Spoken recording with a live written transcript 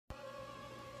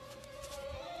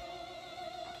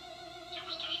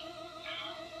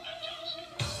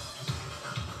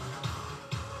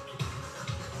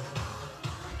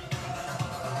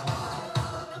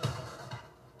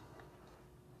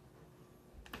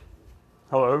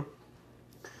Hello.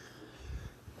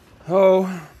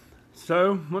 Oh,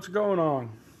 so what's going on?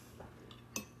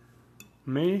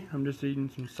 Me, I'm just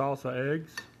eating some salsa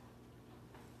eggs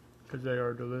because they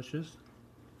are delicious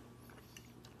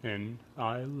and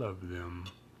I love them.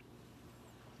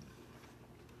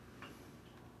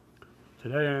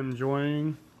 Today I'm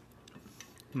enjoying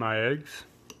my eggs.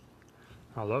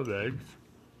 I love eggs.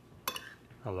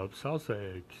 I love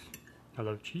salsa eggs. I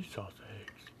love cheese salsa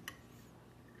eggs.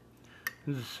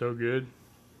 This is so good.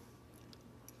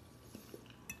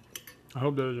 I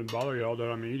hope that doesn't bother y'all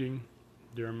that I'm eating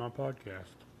during my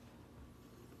podcast.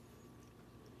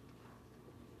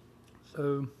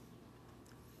 So,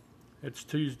 it's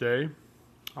Tuesday,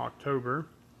 October,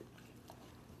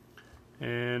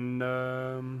 and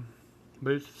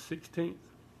but it's the 16th.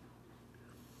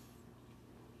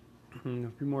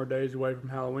 A few more days away from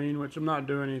Halloween, which I'm not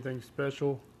doing anything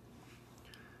special.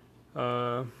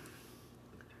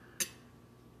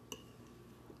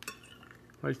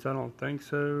 At least I don't think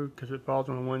so, because it falls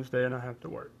on a Wednesday and I have to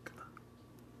work.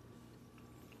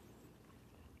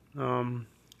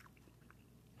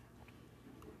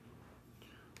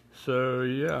 So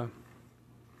yeah,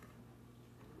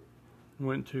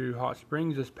 went to Hot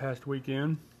Springs this past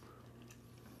weekend.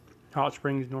 Hot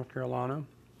Springs, North Carolina.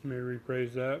 Let me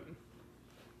rephrase that.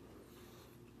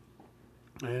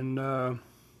 And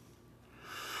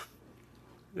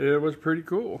it was pretty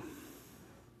cool.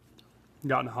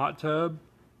 Got in a hot tub.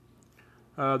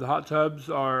 The hot tubs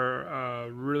are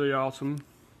really awesome.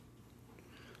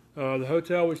 The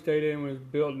hotel we stayed in was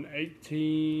built in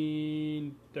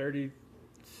 1830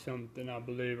 something, I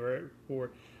believe, or I'm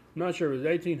not sure, it was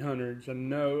 1800s. I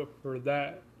know for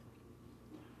that,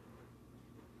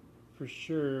 for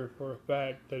sure, for a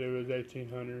fact, that it was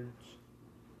 1800s.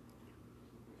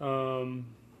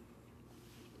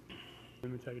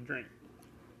 Let me take a drink.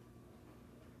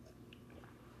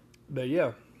 But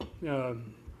yeah,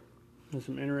 there's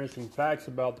some interesting facts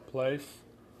about the place.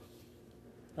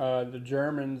 The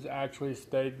Germans actually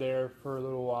stayed there for a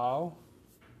little while.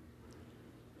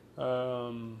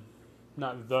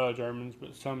 Not the Germans,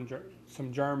 but some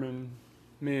German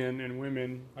men and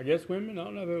women. I guess women. I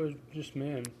don't know if it was just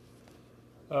men.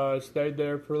 Stayed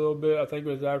there for a little bit. I think it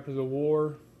was after the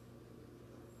war.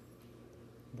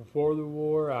 Before the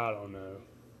war, I don't know.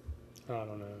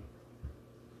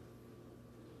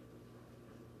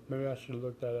 Maybe I should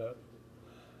look that up.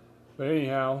 But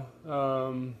anyhow,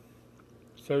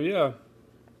 so yeah,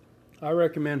 I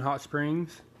recommend Hot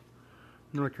Springs,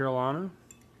 North Carolina.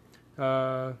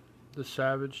 The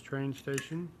Savage train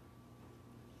station.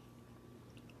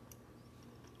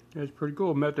 It's pretty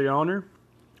cool. Met the owner.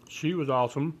 She was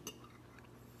awesome.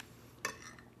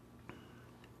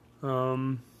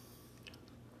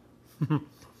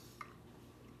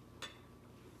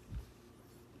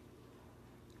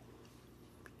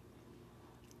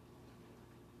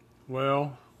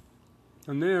 Well,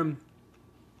 and then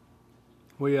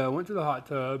we went to the hot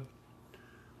tub.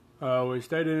 We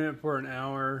stayed in it for an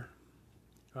hour.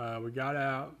 We got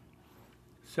out,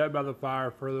 sat by the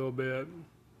fire for a little bit.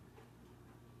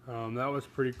 That was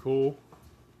pretty cool.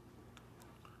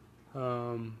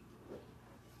 Fires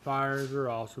are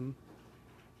awesome.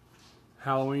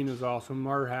 Halloween is awesome.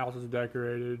 Our house is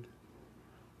decorated.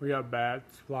 We got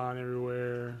bats flying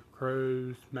everywhere,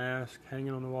 crows, masks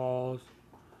hanging on the walls,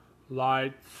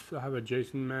 lights. I have a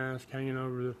Jason mask hanging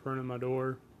over the front of my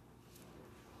door.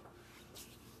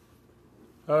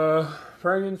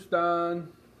 Frankenstein,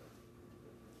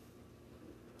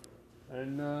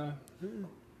 and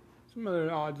some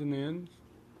other odds and ends.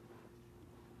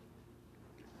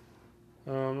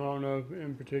 I don't know if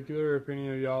in particular if any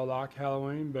of y'all like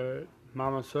Halloween, but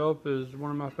myself is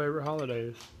one of my favorite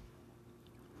holidays.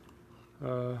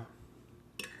 Man,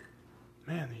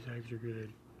 these eggs are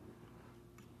good.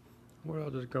 What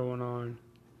else is going on?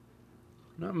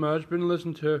 Not much. Been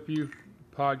listening to a few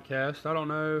podcasts. I don't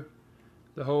know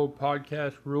the whole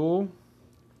podcast rule,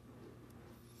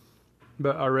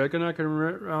 but I reckon I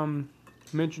can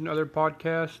mention other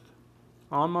podcasts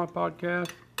on my podcast.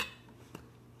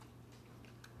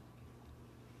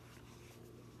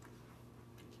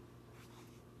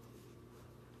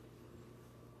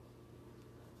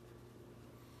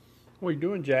 What are you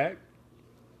doing, Jack?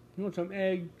 You want some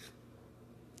eggs?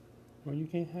 Well, you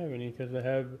can't have any because they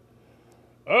have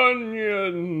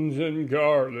onions and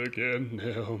garlic in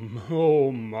them.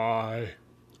 Oh my.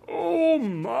 Oh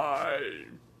my.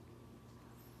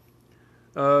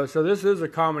 So this is a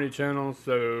comedy channel,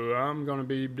 so I'm going to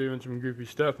be doing some goofy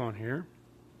stuff on here.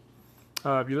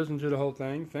 If you listen to the whole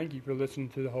thing, thank you for listening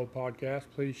to the whole podcast.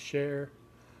 Please share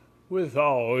with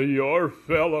all your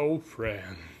fellow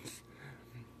friends.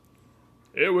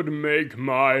 it would make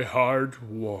my heart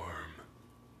warm.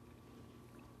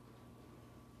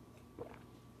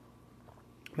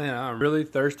 Man, I'm really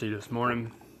thirsty this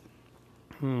morning.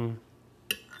 I don't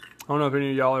know if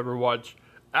any of y'all ever watch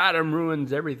Adam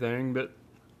Ruins Everything, but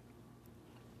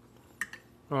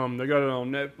they got it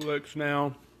on Netflix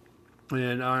now,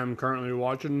 and I'm currently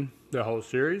watching the whole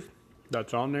series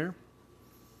that's on there.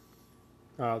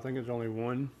 I think it's only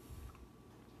one.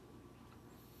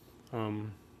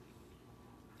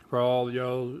 For all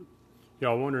y'all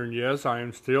wondering, yes, I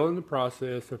am still in the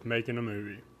process of making a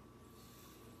movie.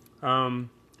 I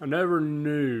never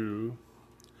knew.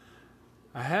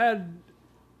 I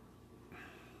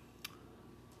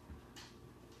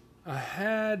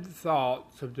had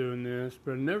thoughts of doing this,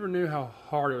 but I never knew how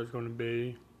hard it was going to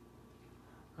be.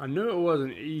 I knew it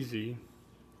wasn't easy.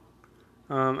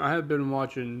 I have been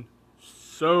watching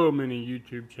so many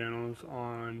YouTube channels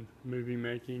on movie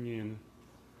making, and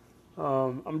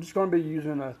I'm just going to be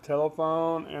using a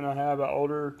telephone, and I have an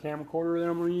older camcorder that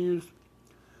I'm going to use.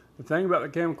 The thing about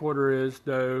the camcorder is,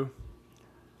 though,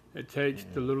 it takes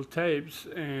the little tapes,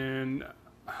 and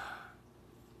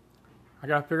I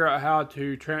got to figure out how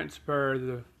to transfer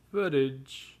the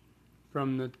footage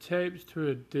from the tapes to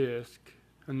a disc,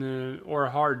 or a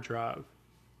hard drive.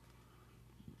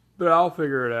 But I'll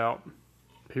figure it out.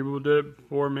 People did it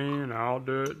before me, and I'll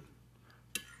do it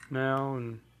now,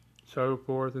 and so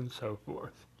forth and so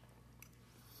forth.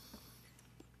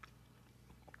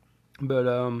 But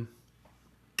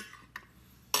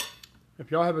if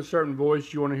y'all have a certain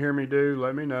voice you want to hear me do,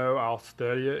 let me know. I'll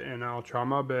study it, and I'll try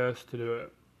my best to do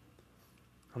it.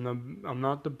 I'm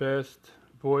not the best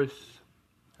voice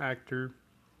actor.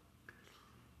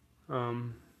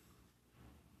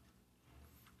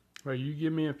 But you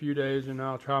give me a few days, and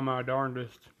I'll try my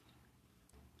darndest.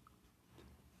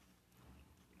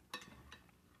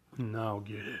 And I'll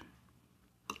get it.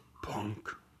 Punk.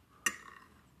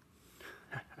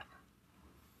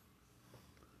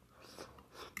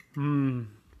 Y'all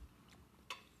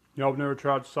have never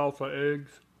tried salsa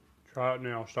eggs? Try it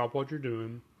now. Stop what you're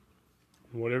doing.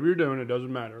 Whatever you're doing, it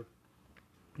doesn't matter.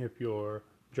 If you're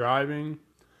driving,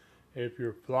 if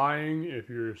you're flying, if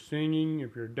you're singing,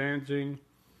 if you're dancing,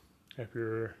 if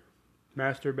you're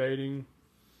masturbating,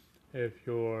 if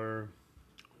you're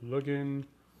looking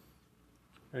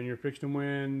and you're fixing to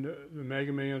win the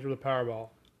Mega Millions or the Powerball,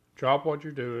 drop what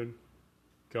you're doing.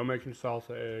 Go make some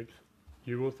salsa eggs.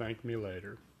 You will thank me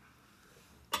later.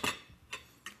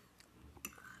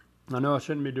 I know I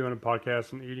shouldn't be doing a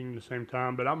podcast and eating at the same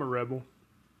time, but I'm a rebel.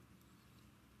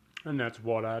 And that's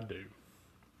what I do.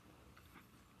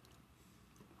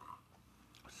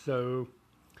 So,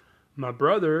 my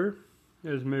brother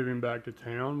is moving back to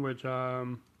town, which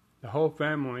the whole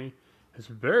family is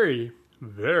very,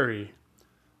 very,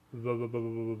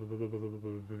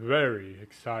 very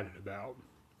excited about.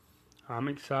 I'm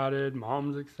excited.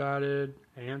 Mom's excited.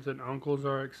 Aunts and uncles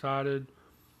are excited.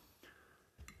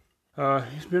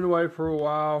 He's been away for a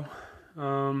while.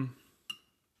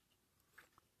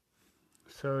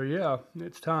 So yeah,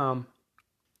 it's time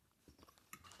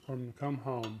for him to come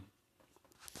home.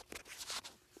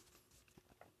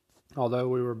 Although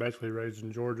we were basically raised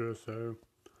in Georgia, so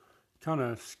kind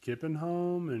of skipping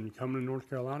home and coming to North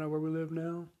Carolina where we live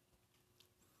now.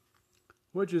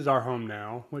 Which is our home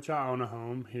now, which I own a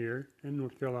home here in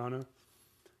North Carolina.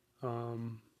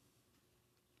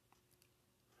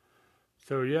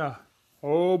 So yeah,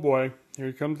 oh boy,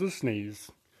 here comes the sneeze.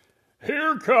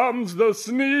 Here comes the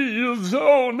sneeze,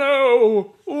 oh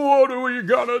no, what are we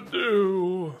gonna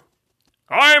do?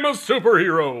 I'm a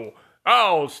superhero,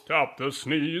 I'll stop the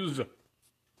sneeze.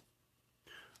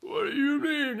 What do you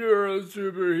mean you're a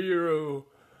superhero?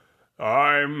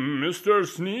 I'm Mr.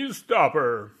 Sneeze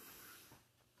Stopper.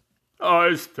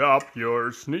 I stop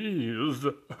your sneeze.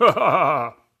 Ha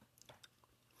ha.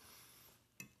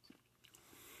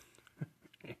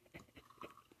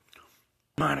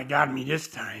 Might have got me this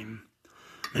time.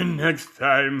 And next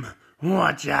time,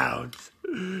 watch out.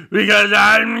 Because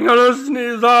I'm gonna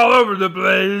sneeze all over the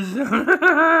place.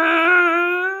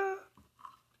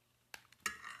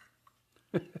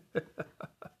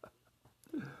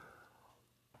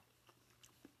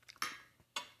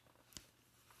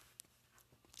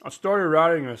 I started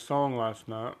writing a song last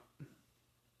night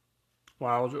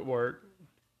while I was at work.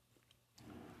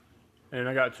 And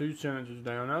I got 2 sentences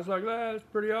down. I was like, that's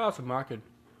pretty awesome. On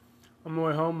my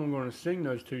way home, I'm going to sing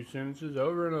those 2 sentences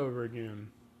over and over again.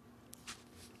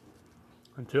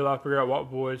 Until I figure out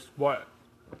what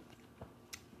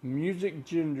music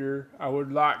gender I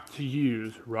would like to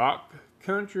use. Rock,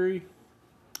 country,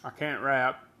 I can't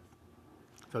rap.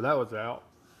 So that was out.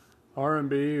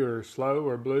 R&B or slow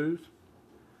or blues.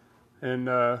 And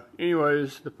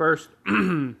anyways, the first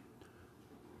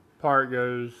part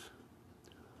goes,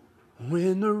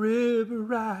 when the river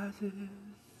rises,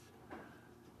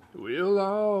 we'll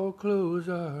all close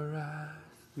our eyes.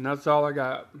 And that's all I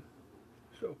got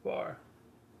so far.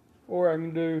 Or I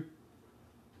can do,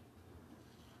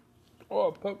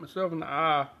 I'll poke myself in the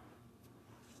eye.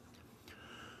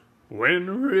 When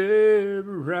the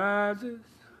river rises,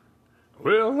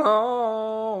 we'll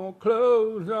all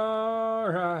close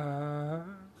our eyes.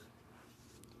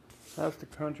 That's the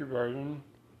country version.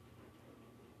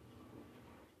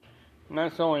 And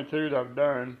that's the only two that I've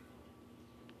done.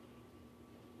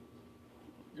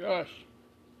 Gosh.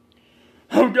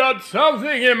 I've got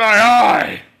something in my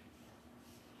eye!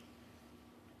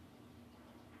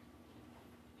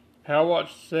 I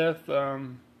watched Seth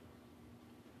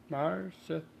Meyers.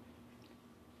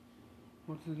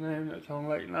 What's his name? That's on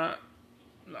late night.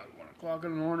 Like 1 o'clock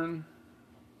in the morning.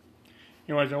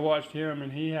 Anyways, I watched him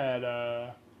and he had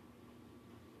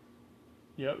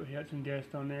he had some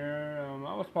guests on there.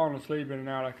 I was falling asleep in and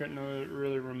out. I couldn't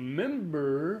really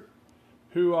remember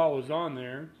who all was on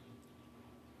there.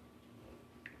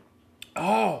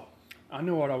 Oh, I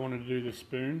know what I wanted to do this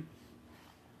spoon.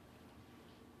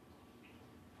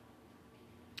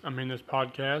 This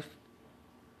podcast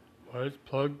was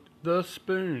Plug the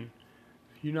Spoon.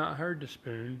 If you've not heard the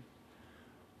spoon,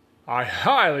 I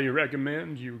highly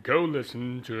recommend you go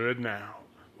listen to it now.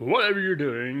 Whatever you're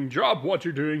doing, drop what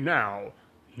you're doing now.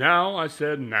 Now, I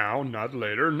said now, not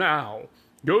later, now.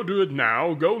 Go do it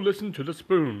now. Go listen to the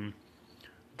spoon.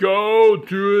 Go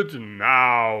do it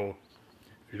now.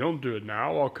 If you don't do it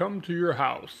now, I'll come to your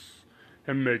house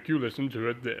and make you listen to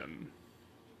it then.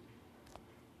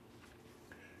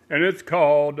 And it's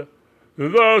called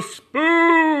The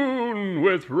Spoon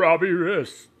with Robbie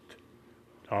Wrist,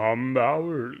 Tom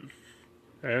Bowers,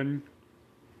 and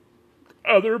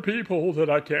other people that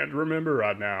I can't remember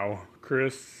right now.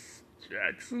 Chris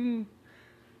Jackson?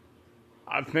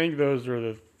 I think those are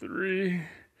the three.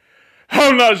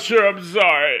 I'm not sure. I'm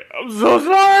sorry. I'm so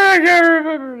sorry. I can't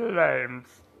remember the names.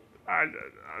 I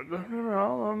don't remember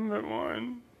all of them at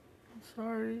one. I'm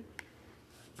sorry.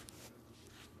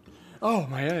 Oh,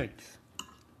 my eggs.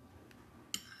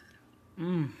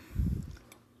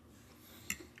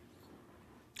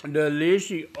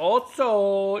 Delicious.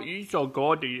 Also, it's so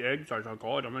good. The eggs are so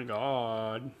good. Oh my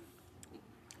god.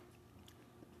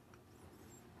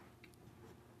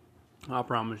 I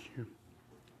promise you.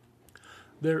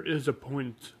 There is a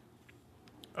point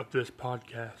of this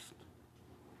podcast.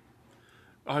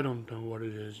 I don't know what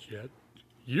it is yet.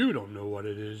 You don't know what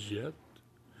it is yet.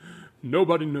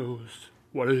 Nobody knows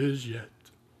what it is yet.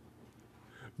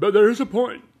 But there is a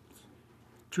point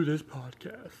to this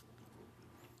podcast.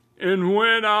 And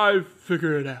when I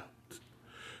figure it out,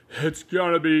 it's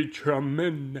gonna be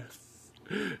tremendous.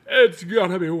 It's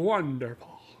gonna be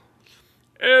wonderful.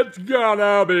 It's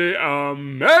gonna be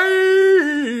amazing.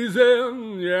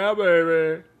 Yeah,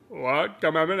 baby. What?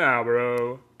 Come at me now,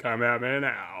 bro. Come at me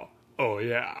now. Oh,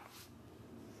 yeah.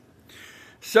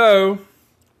 So,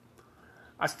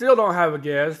 I still don't have a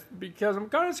guest because I'm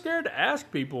kind of scared to ask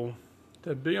people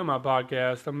to be on my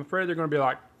podcast. I'm afraid they're going to be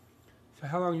like, so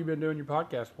how long have you been doing your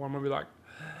podcast for? I'm going to be like,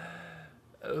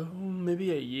 oh,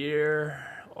 maybe a year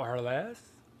or less.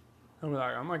 I'm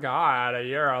like, oh my god, a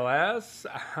year or less?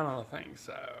 I don't think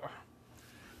so.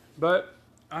 But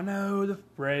I know the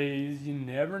phrase, you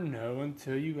never know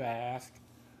until you ask.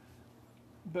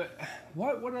 But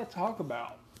what would I talk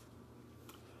about?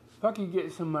 If I could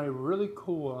get somebody really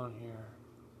cool on here,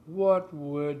 what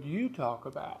would you talk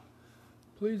about?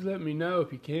 Please let me know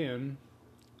if you can.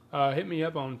 Hit me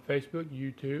up on Facebook,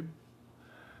 YouTube,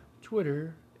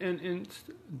 Twitter, and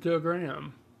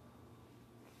Instagram.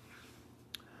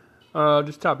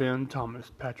 Just type in Thomas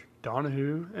Patrick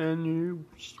Donahue and you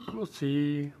will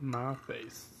see my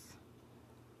face.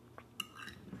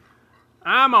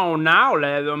 I'm on all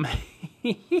of them.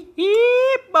 Boy,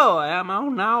 I'm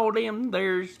on all them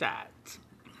there sites.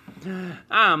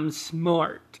 I'm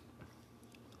smart.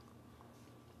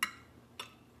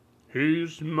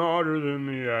 He's smarter than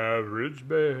the average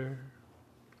bear.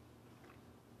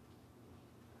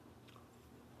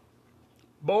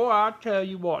 Boy, I tell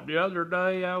you what, the other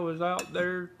day I was out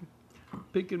there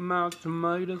picking my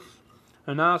tomatoes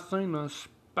and I seen a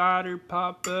spider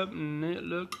pop up and it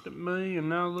looked at me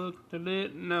and I looked at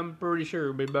it and I'm pretty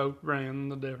sure we both ran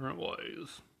the different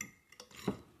ways.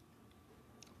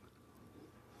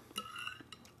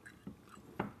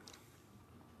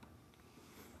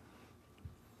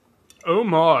 Oh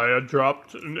my, I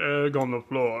dropped an egg on the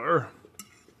floor.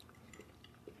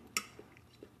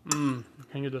 I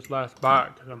can't get this last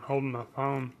bite because I'm holding my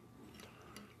phone.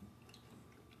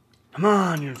 Come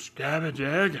on, you scabbage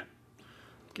egg.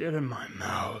 Get in my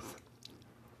mouth.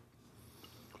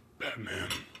 Batman.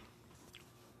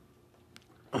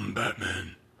 I'm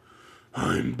Batman.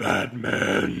 I'm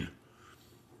Batman.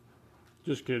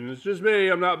 Just kidding. It's just me.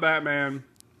 I'm not Batman.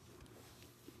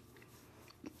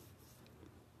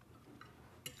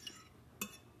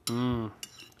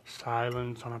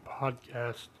 Silence on a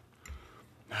podcast.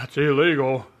 That's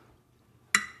illegal.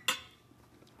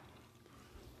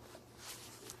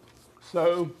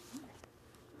 So,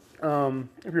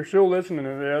 if you're still listening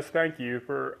to this, thank you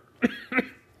for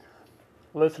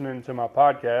listening to my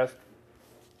podcast.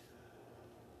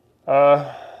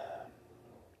 Yeah,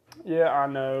 I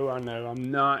know.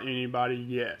 I'm not anybody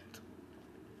yet.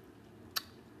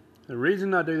 The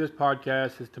reason I do this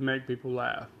podcast is to make people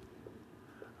laugh.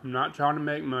 I'm not trying to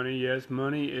make money. Yes,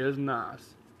 money is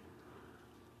nice.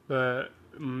 But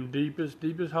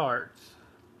deepest hearts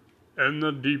and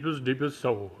the deepest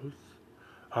souls,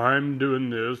 I'm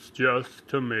doing this just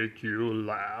to make you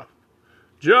laugh.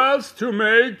 Just to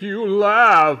make you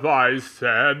laugh, I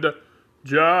said.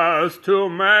 Just to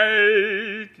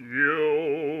make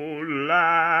you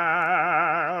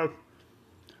laugh.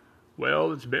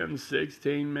 Well, it's been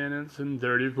 16 minutes and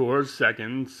 34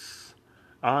 seconds.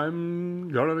 I'm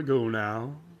gonna go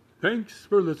now. Thanks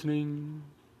for listening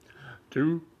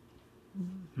to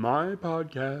my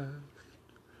podcast.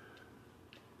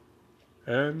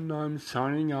 And I'm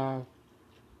signing off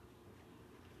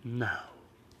now.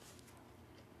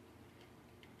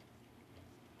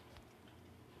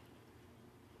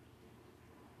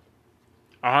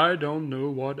 I don't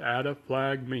know what add a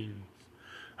flag means.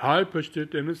 I pushed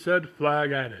it and it said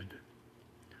flag added.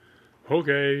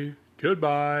 Okay,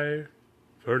 goodbye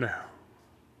for now.